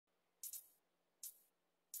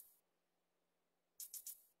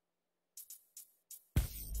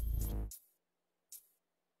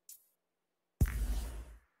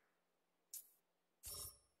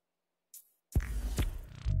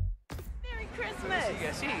Christmas! Sigue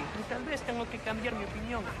así, y tal vez tengo que cambiar mi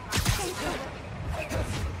opinión. My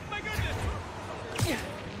goodness!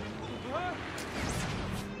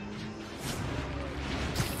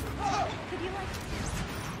 Could you,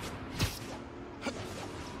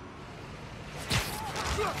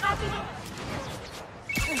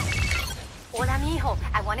 Hola, mijo.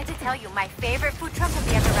 I wanted to tell you, my favorite food truck will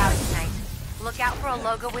be at the rally tonight. Look out for a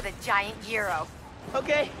logo with a giant gyro.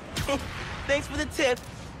 Okay. Thanks for the tip.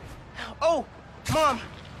 Oh, Mom,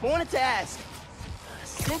 I wanted to ask.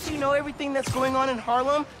 Since you know everything that's going on in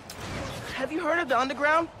Harlem, have you heard of the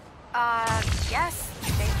Underground? Yes.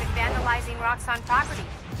 They've been vandalizing Roxxon property,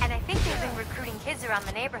 and I think they've been recruiting kids around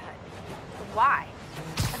the neighborhood. Why?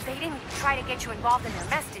 They didn't try to get you involved in their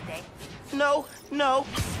mess, did they? No.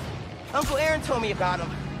 Uncle Aaron told me about him.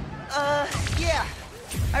 Yeah.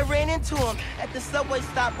 I ran into him at the subway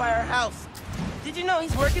stop by our house. Did you know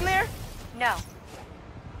he's working there? No.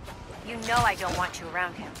 You know I don't want you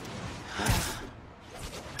around him.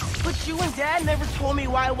 But you and Dad never told me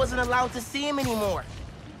why I wasn't allowed to see him anymore.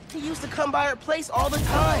 He used to come by our place all the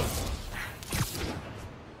time.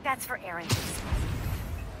 That's for Aaron to discuss.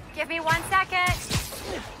 Give me 1 second.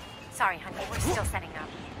 Sorry, honey, we're still setting up.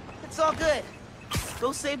 It's all good.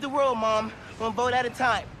 Go save the world, Mom. One vote at a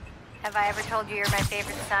time. Have I ever told you you're my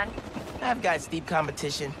favorite son? I've got steep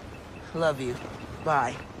competition. Love you.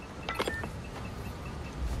 Bye.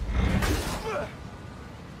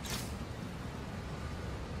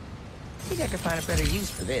 I think I could find a better use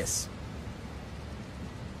for this.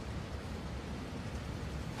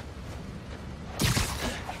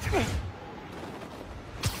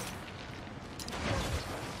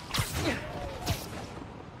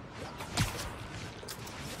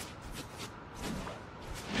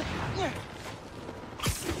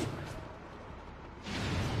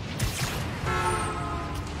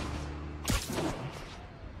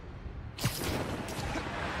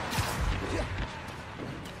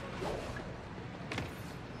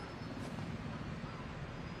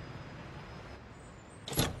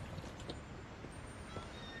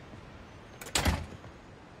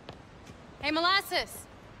 Hey, Molasses!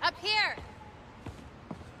 Up here!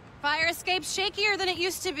 Fire escape's shakier than it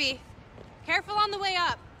used to be. Careful on the way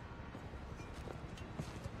up.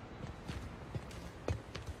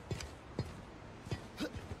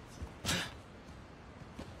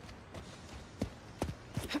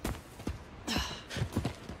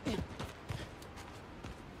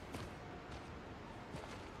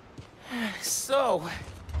 So,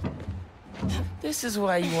 this is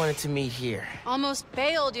why you wanted to meet here. Almost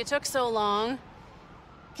bailed you took so long.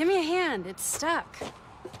 Give me a hand, it's stuck.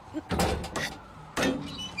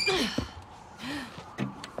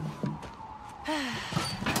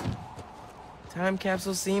 Time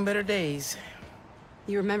capsule's seen better days.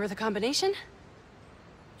 You remember the combination?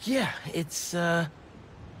 Yeah, it's, man,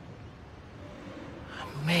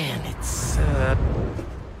 it's,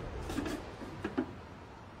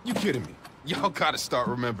 You kidding me? Y'all gotta start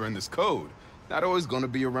remembering this code. Not always gonna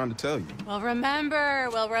be around to tell you. We'll remember,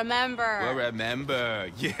 we'll remember. Well, remember.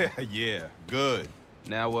 Yeah. Good.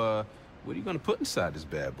 Now, what are you gonna put inside this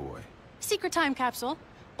bad boy? Secret time capsule.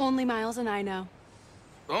 Only Miles and I know.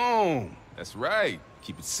 Boom! That's right.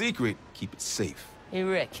 Keep it secret, keep it safe. Hey,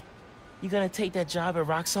 Rick. You gonna take that job at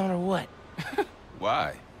Roxxon or what?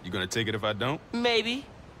 Why? You gonna take it if I don't? Maybe.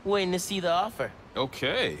 Waiting to see the offer.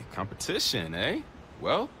 Okay, competition, eh?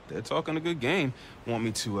 Well, they're talking a good game. Want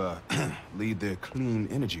me to, lead their clean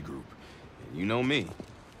energy group. And you know me.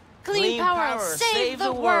 Clean power, save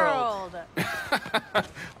the world! I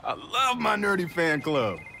love my nerdy fan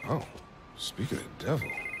club. Oh, speaking of the devil,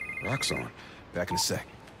 Roxxon. Back in a sec.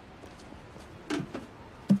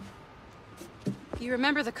 You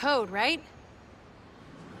remember the code, right?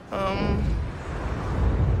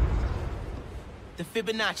 The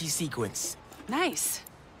Fibonacci sequence. Nice.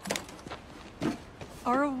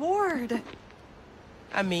 A reward.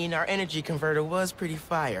 I mean, our energy converter was pretty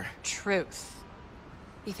fire. Truth.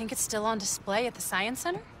 You think it's still on display at the Science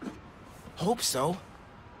Center? Hope so.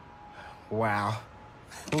 Wow.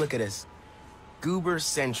 Look at us. Goober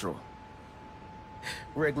Central.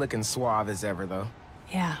 Rick looking suave as ever, though.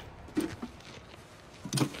 Yeah.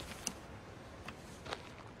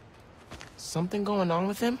 Something going on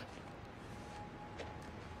with him?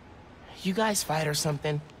 You guys fight or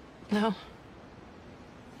something? No.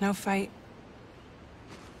 No fight.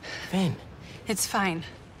 Finn, It's fine.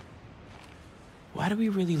 why do we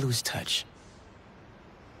really lose touch?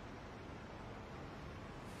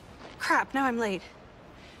 Crap, now I'm late.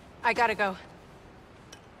 I gotta go.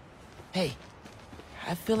 Hey,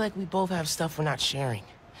 I feel like we both have stuff we're not sharing.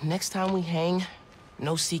 Next time we hang,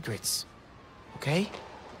 no secrets. Okay?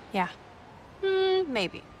 Yeah.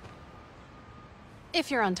 Maybe. If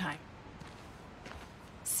you're on time.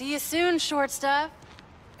 See you soon, short stuff.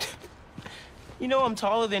 You know I'm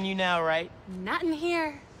taller than you now, right? Not in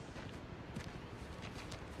here.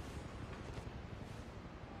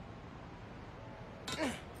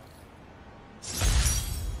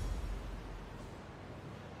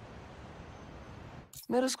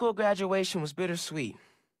 Middle school graduation was bittersweet.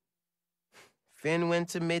 Finn went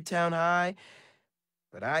to Midtown High,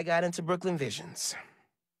 but I got into Brooklyn Visions.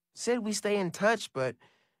 Said we stay in touch, but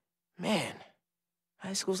man,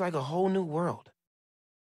 high school's like a whole new world.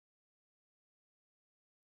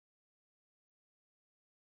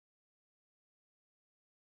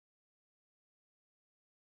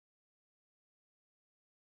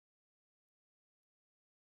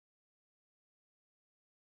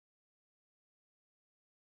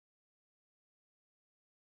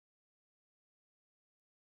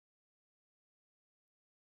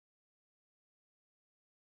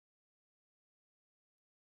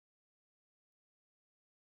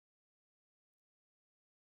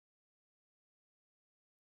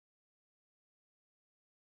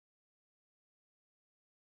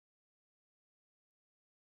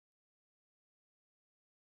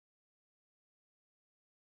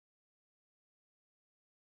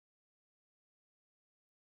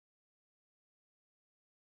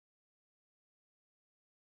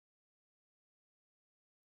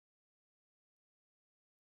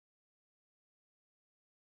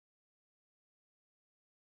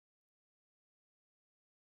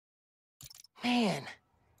 Man,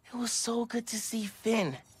 it was so good to see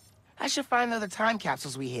Finn. I should find the other time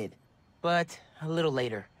capsules we hid. But a little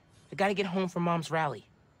later. I gotta get home from Mom's rally.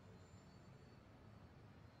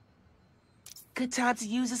 Good time to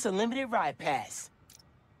use this unlimited ride pass.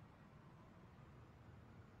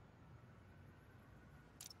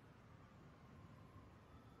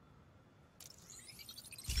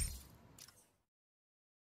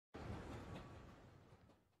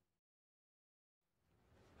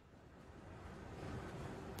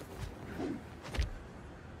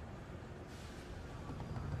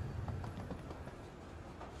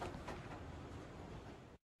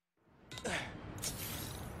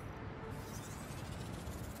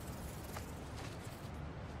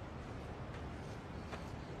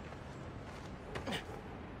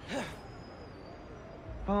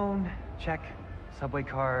 Phone, check. Subway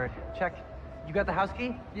card, check. You got the house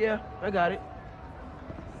key? Yeah, I got it.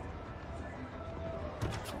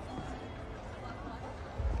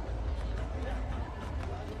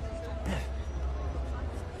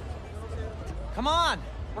 Come on!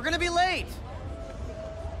 We're gonna be late!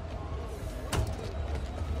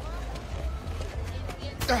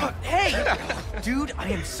 Hey! Dude, I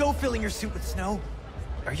am so filling your suit with snow.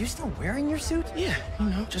 Are you still wearing your suit? Yeah, you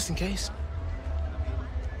know, just in case.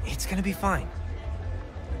 It's gonna be fine.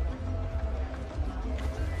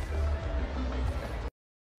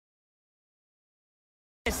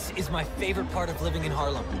 This is my favorite part of living in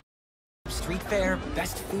Harlem. Street fair,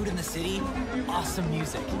 best food in the city, awesome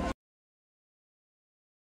music.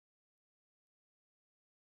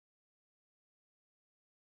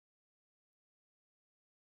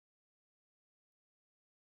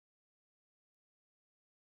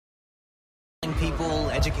 People,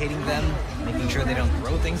 educating them, making sure they don't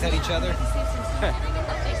throw things at each other.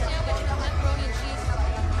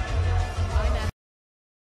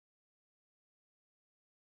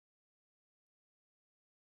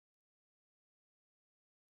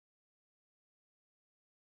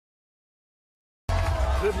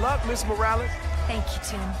 Good luck, Miss Morales. Thank you,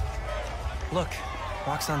 Tim. Look,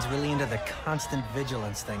 Roxxon's really into the constant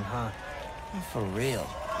vigilance thing, huh? For real.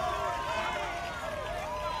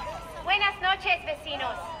 Buenas noches,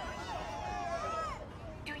 vecinos.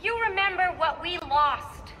 Do you remember what we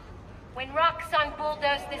lost when Roxxon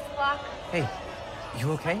bulldozed this block? Hey, you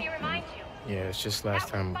Let okay? me remind you. Yeah, it's just last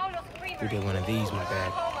time That was Paulo's Creamery, we did one of these, my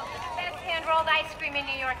bad. home of the best hand-rolled ice cream in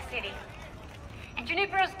New York City. And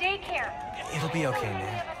Junipero's daycare. It'll be okay,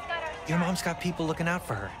 man. Your mom's got people looking out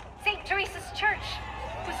for her. St. Teresa's Church,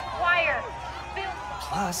 whose choir built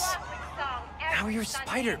Plus, song now every you're Sunday.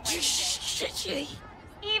 Spider.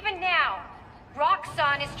 Even now,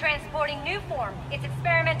 Roxxon is transporting Newform, its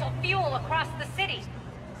experimental fuel, across the city.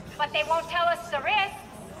 But they won't tell us the risks.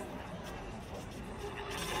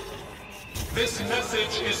 This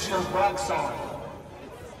message is for Roxxon.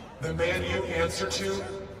 The man you answer to,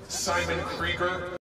 Simon Krieger,